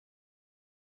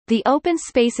The Open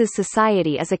Spaces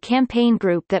Society is a campaign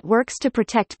group that works to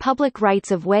protect public rights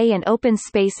of way and open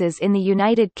spaces in the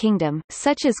United Kingdom,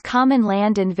 such as common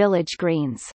land and village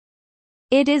greens.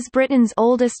 It is Britain's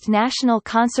oldest national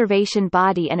conservation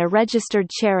body and a registered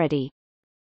charity.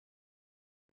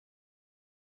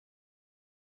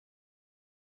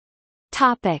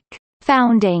 Topic: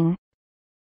 Founding.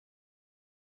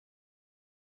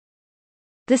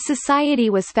 The Society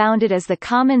was founded as the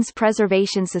Commons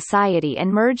Preservation Society and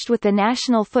merged with the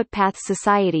National Footpaths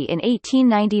Society in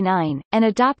 1899, and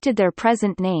adopted their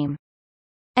present name.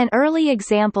 An early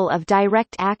example of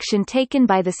direct action taken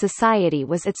by the Society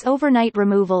was its overnight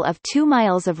removal of 2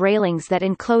 miles of railings that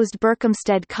enclosed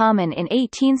Berkhamsted Common in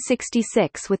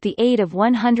 1866 with the aid of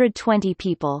 120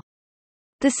 people.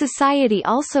 The Society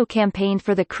also campaigned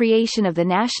for the creation of the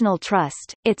National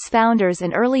Trust. Its founders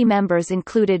and early members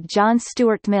included John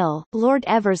Stuart Mill, Lord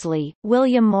Eversley,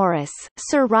 William Morris,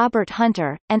 Sir Robert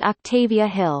Hunter, and Octavia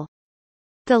Hill.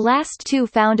 The last two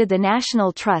founded the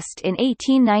National Trust in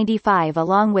 1895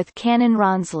 along with Canon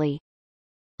Rawnsley.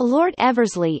 Lord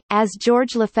Eversley, as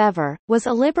George Lefevre, was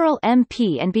a Liberal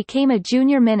MP and became a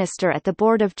junior minister at the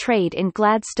Board of Trade in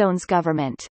Gladstone's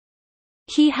government.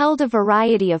 He held a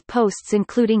variety of posts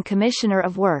including Commissioner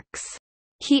of Works.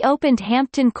 He opened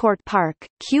Hampton Court Park,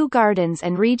 Kew Gardens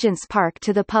and Regent's Park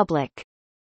to the public.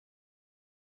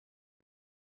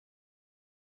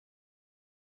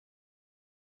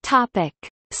 Topic: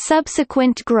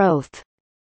 Subsequent growth.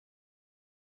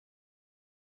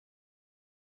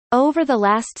 Over the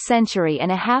last century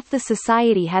and a half the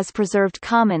Society has preserved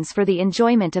commons for the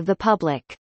enjoyment of the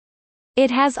public. It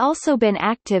has also been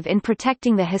active in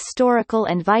protecting the historical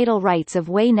and vital rights of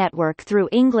way network through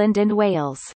England and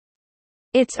Wales.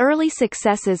 Its early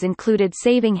successes included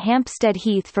saving Hampstead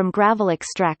Heath from gravel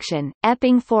extraction,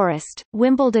 Epping Forest,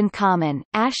 Wimbledon Common,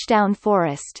 Ashdown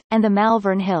Forest, and the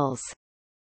Malvern Hills.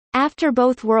 After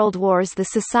both World Wars, the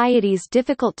Society's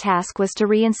difficult task was to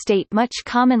reinstate much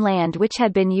common land which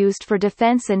had been used for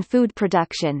defence and food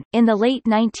production. In the late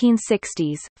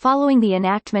 1960s, following the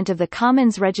enactment of the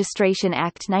Commons Registration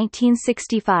Act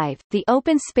 1965, the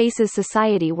Open Spaces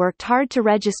Society worked hard to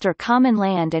register common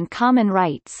land and common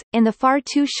rights, in the far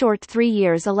too short 3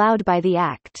 years allowed by the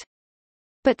Act.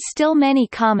 But still many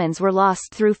commons were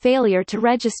lost through failure to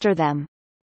register them.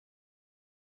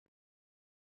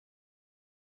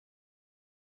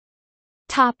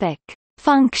 Topic: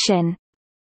 Function.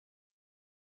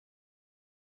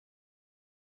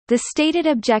 The stated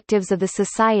objectives of the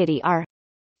Society are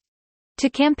to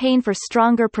campaign for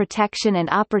stronger protection and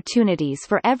opportunities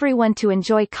for everyone to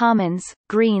enjoy commons,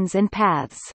 greens and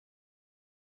paths,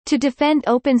 to defend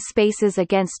open spaces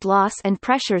against loss and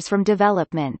pressures from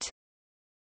development,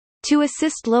 to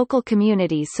assist local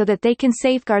communities so that they can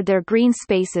safeguard their green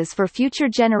spaces for future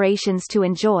generations to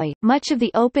enjoy. Much of the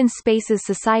Open Spaces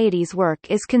Society's work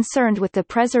is concerned with the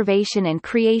preservation and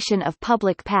creation of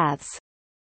public paths.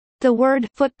 The word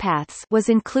footpaths was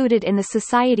included in the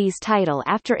Society's title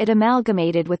after it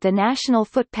amalgamated with the National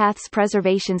Footpaths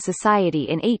Preservation Society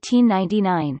in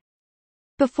 1899.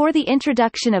 Before the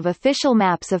introduction of official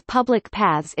maps of public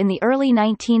paths in the early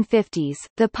 1950s,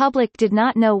 the public did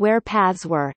not know where paths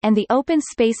were, and the Open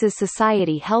Spaces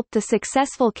Society helped the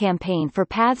successful campaign for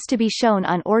paths to be shown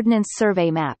on Ordnance Survey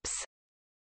maps.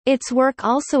 Its work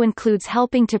also includes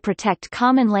helping to protect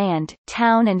common land,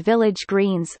 town and village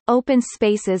greens, open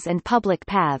spaces and public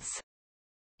paths.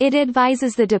 It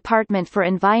advises the Department for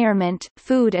Environment,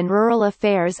 Food and Rural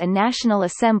Affairs and National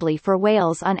Assembly for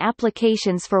Wales on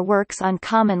applications for works on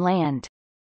common land.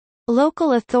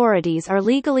 Local authorities are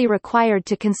legally required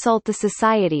to consult the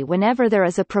Society whenever there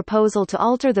is a proposal to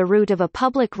alter the route of a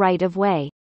public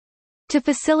right-of-way. To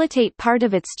facilitate part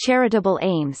of its charitable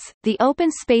aims, the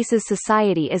Open Spaces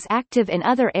Society is active in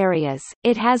other areas.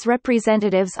 It has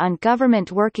representatives on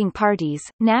government working parties,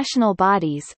 national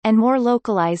bodies, and more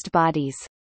localized bodies.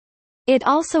 It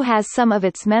also has some of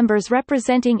its members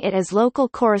representing it as local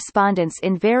correspondents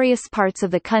in various parts of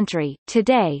the country.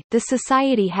 Today, the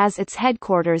Society has its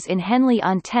headquarters in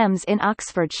Henley-on-Thames in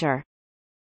Oxfordshire.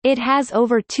 It has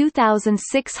over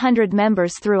 2,600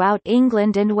 members throughout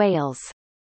England and Wales.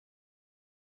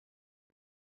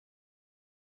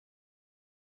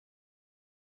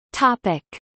 Topic: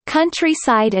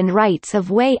 Countryside and Rights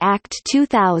of Way Act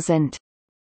 2000.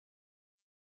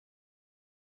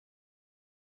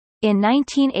 In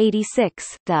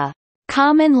 1986, the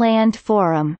Common Land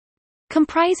Forum,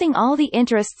 comprising all the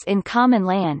interests in common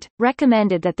land,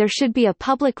 recommended that there should be a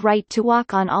public right to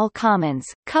walk on all commons,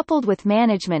 coupled with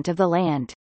management of the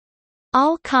land.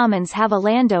 All commons have a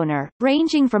landowner,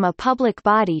 ranging from a public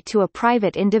body to a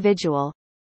private individual.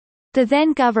 The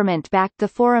then government backed the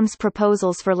forum's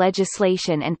proposals for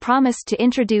legislation and promised to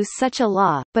introduce such a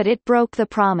law, but it broke the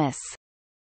promise.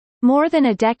 More than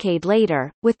a decade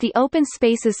later, with the Open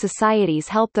Spaces Society's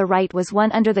help, the right was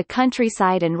won under the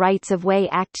Countryside and Rights of Way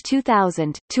Act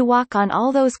 2000, to walk on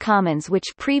all those commons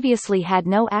which previously had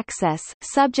no access,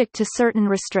 subject to certain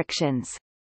restrictions.